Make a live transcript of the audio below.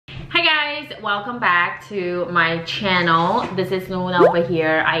welcome back to my channel. This is Luna over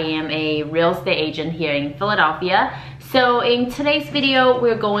here. I am a real estate agent here in Philadelphia. So in today's video,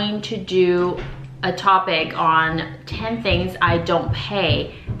 we're going to do a topic on 10 things I don't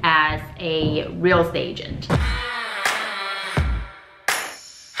pay as a real estate agent.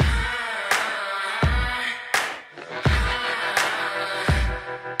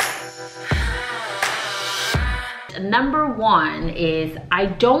 Number one is I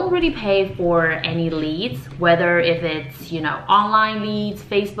don't really pay for any leads, whether if it's, online leads,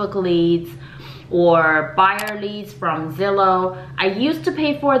 Facebook leads, or buyer leads from Zillow. I used to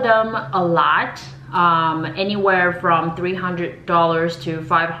pay for them a lot, anywhere from $300 to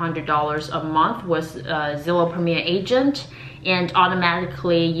 $500 a month was Zillow Premier Agent, and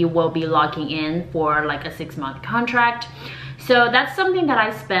automatically you will be logging in for like a 6-month contract. So that's something that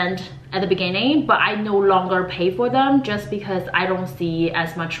I spent at the beginning, but I no longer pay for them just because I don't see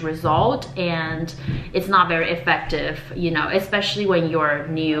as much result and it's not very effective, especially when you're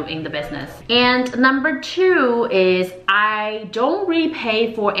new in the business. And number two is I don't really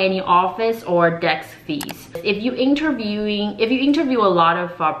pay for any office or desk fees. If you interview a lot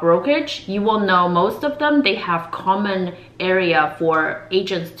of brokerage, you will know most of them, they have common area for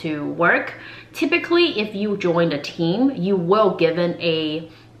agents to work. Typically, if you join a team, you will given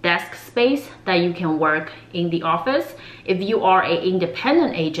a desk space that you can work in the office. If you are an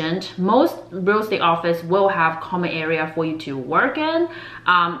independent agent, most real estate office will have common area for you to work in.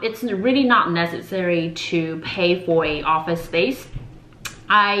 It's really not necessary to pay for a office space.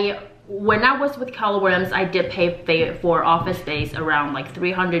 When I was with Keller Williams, I did pay for office space around like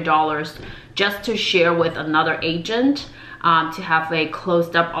 $300 just to share with another agent. To have a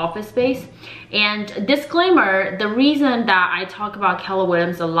closed up office space. And disclaimer, the reason that I talk about Keller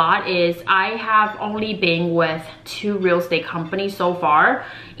Williams a lot is I have only been with 2 real estate companies so far.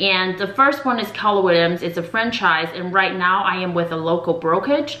 And the first one is Keller Williams, it's a franchise, and right now I am with a local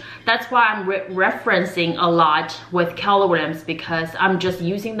brokerage. That's why I'm referencing a lot with Keller Williams, because I'm just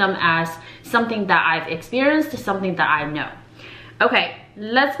using them as something that I've experienced, something that I know. Okay,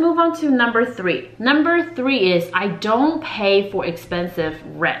 let's move on to number 3. Number 3 is I don't pay for expensive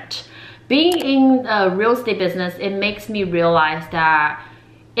rent. Being in a real estate business, it makes me realize that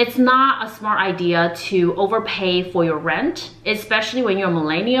it's not a smart idea to overpay for your rent, especially when you're a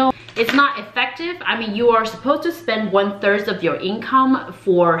millennial. It's not effective. I mean, you are supposed to spend 1/3 of your income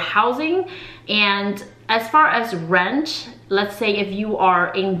for housing. And as far as rent, let's say if you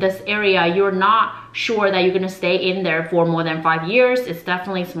are in this area, you're not sure that you're gonna stay in there for more than 5 years, it's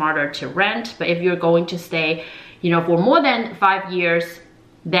definitely smarter to rent. But if you're going to stay, for more than 5 years,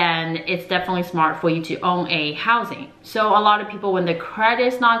 then it's definitely smart for you to own a housing. So a lot of people, when the credit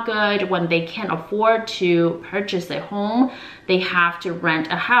is not good, when they can't afford to purchase a home, they have to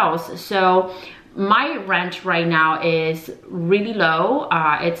rent a house. So my rent right now is really low.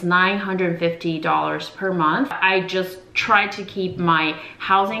 It's $950 per month. I just try to keep my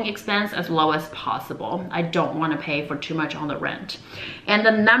housing expense as low as possible. I don't want to pay for too much on the rent. And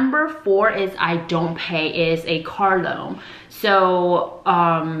the number 4 is I don't pay is a car loan. So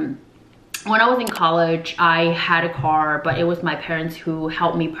when I was in college, I had a car, but it was my parents who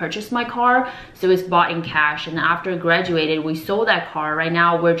helped me purchase my car. So it's bought in cash. And after I graduated, we sold that car. Right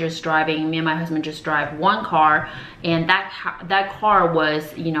now, we're just driving, me and my husband just drive one car. And that car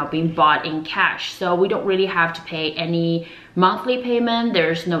was, being bought in cash. So we don't really have to pay any monthly payment.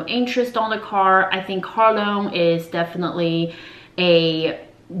 There's no interest on the car. I think car loan is definitely a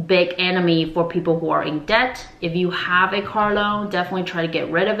big enemy for people who are in debt. If you have a car loan, definitely try to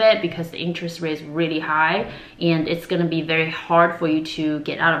get rid of it because the interest rate is really high and it's going to be very hard for you to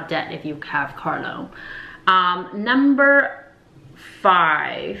get out of debt if you have car loan. Number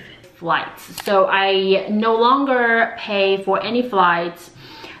 5, flights. So I no longer pay for any flights.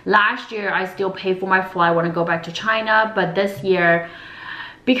 Last year I still pay for my flight when I go back to China, but this year,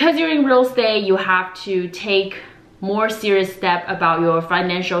 because you're in real estate, you have to take more serious step about your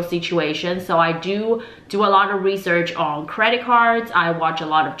financial situation. So I do a lot of research on credit cards. I watch a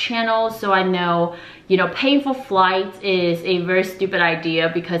lot of channels, so I know, paying for flights is a very stupid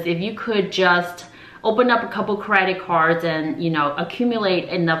idea, because if you could just open up a couple credit cards and accumulate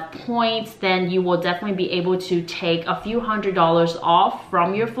enough points, then you will definitely be able to take a few $100s off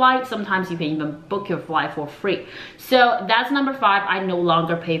from your flight. Sometimes you can even book your flight for free. So that's number 5. I no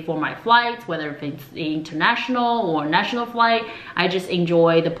longer pay for my flights, whether it's international or national flight. I just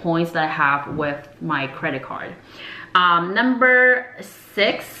enjoy the points that I have with my credit card. Number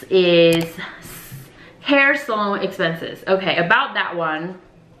 6 is hair salon expenses. Okay, about that one,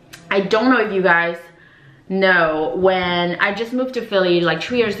 I don't know if you guys know, when I just moved to Philly like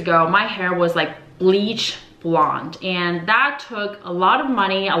 2 years ago, my hair was like bleach blonde, and that took a lot of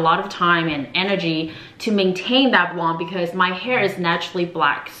money, a lot of time and energy to maintain that blonde because my hair is naturally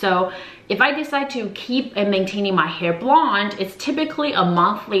black. So if I decide to keep and maintaining my hair blonde, it's typically a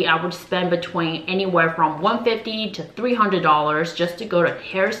monthly I would spend between anywhere from $150 to $300 just to go to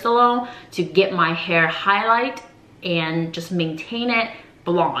hair salon to get my hair highlight and just maintain it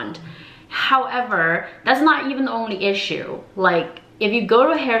blonde. However, that's not even the only issue. Like, if you go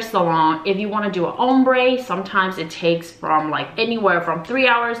to a hair salon, if you want to do an ombre, sometimes it takes from like anywhere from 3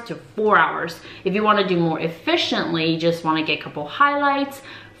 hours to 4 hours. If you want to do more efficiently, you just want to get a couple highlights.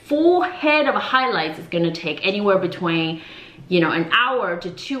 Full head of highlights is going to take anywhere between, you know, an hour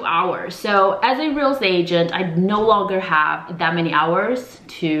to 2 hours. So as a real estate agent, I no longer have that many hours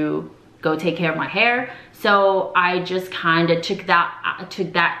to go take care of my hair. So I just kind of took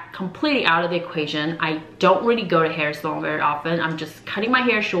that completely out of the equation. I don't really go to hair salon very often. I'm just cutting my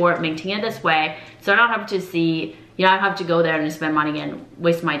hair short, maintaining it this way, so I don't have to see, you know, I don't have to go there and spend money and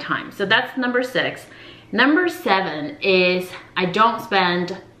waste my time. So that's number 6. Number 7 is I don't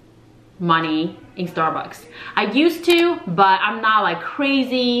spend money in Starbucks. I used to, but I'm not like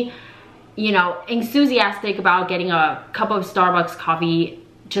crazy, you know, enthusiastic about getting a cup of Starbucks coffee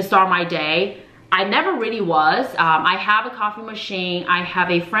to start my day. I never really was. I have a coffee machine, I have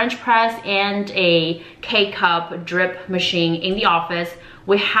a French press and a K-cup drip machine in the office.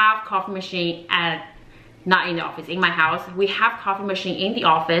 We have coffee machine not in the office, in my house. We have coffee machine in the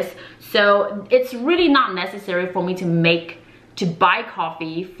office. So it's really not necessary for me to buy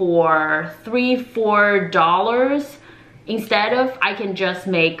coffee for $3-4. Instead of, I can just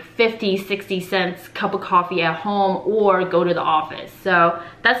make 50-60 cents cup of coffee at home or go to the office. So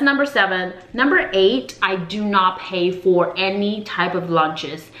that's number 7. Number 8, I do not pay for any type of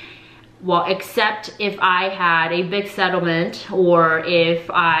lunches. Well, except if I had a big settlement or if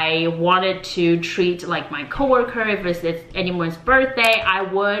I wanted to treat like my coworker, if it's anyone's birthday, I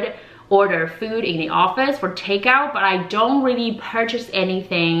would order food in the office for takeout, but I don't really purchase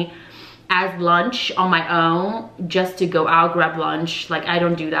anything as lunch on my own just to go out grab lunch. Like, I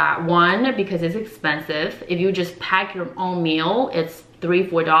don't do that. One, because it's expensive. If you just pack your own meal, it's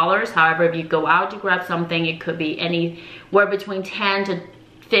 $3-4. However, if you go out to grab something, it could be anywhere between $10 to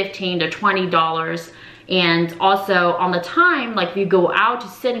 $15 to $20. And also on the time, like if you go out to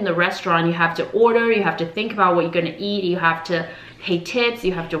sit in the restaurant, you have to order, you have to think about what you're gonna eat, you have to pay tips,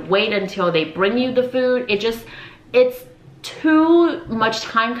 you have to wait until they bring you the food. It's too much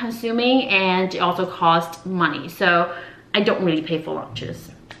time consuming and it also costs money. So I don't really pay for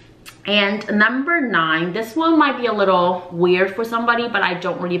lunches. And number 9, this one might be a little weird for somebody, but I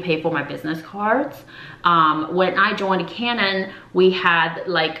don't really pay for my business cards. When I joined Canon, we had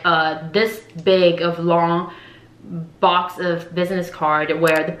like this big of long box of business card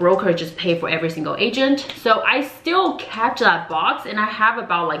where the broker just paid for every single agent. So I still kept that box and I have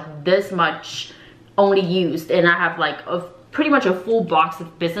about like this much only used, and I have like pretty much a full box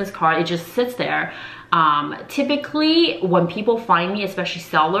of business card. It just sits there. Typically when people find me, especially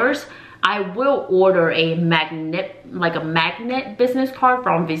sellers, I will order a magnet business card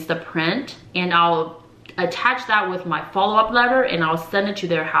from Vistaprint, and I'll attach that with my follow-up letter and I'll send it to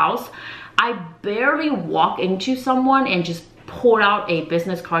their house. I barely walk into someone and just pull out a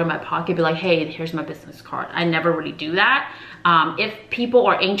business card in my pocket, be like, hey, here's my business card. I never really do that. If people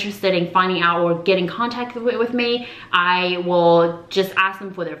are interested in finding out or getting in contact with me, I will just ask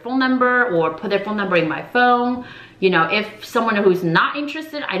them for their phone number or put their phone number in my phone. You know, if someone who's not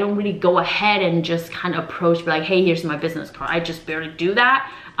interested, I don't really go ahead and just kind of approach, be like, hey, here's my business card. I just barely do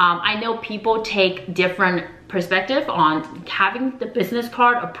that. I know people take different perspective on having the business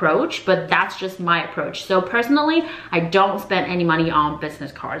card approach, but that's just my approach. So personally, I don't spend any money on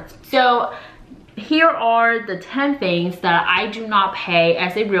business cards. So here are the 10 things that I do not pay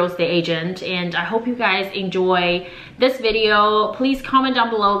as a real estate agent, and I hope you guys enjoy this video. Please comment down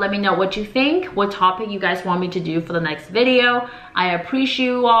below, let me know what you think, what topic you guys want me to do for the next video. I appreciate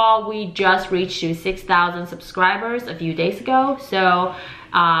you all. We just reached 6,000 subscribers a few days ago, so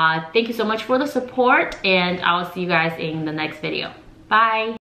thank you so much for the support, and I'll see you guys in the next video.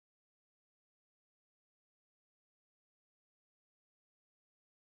 Bye.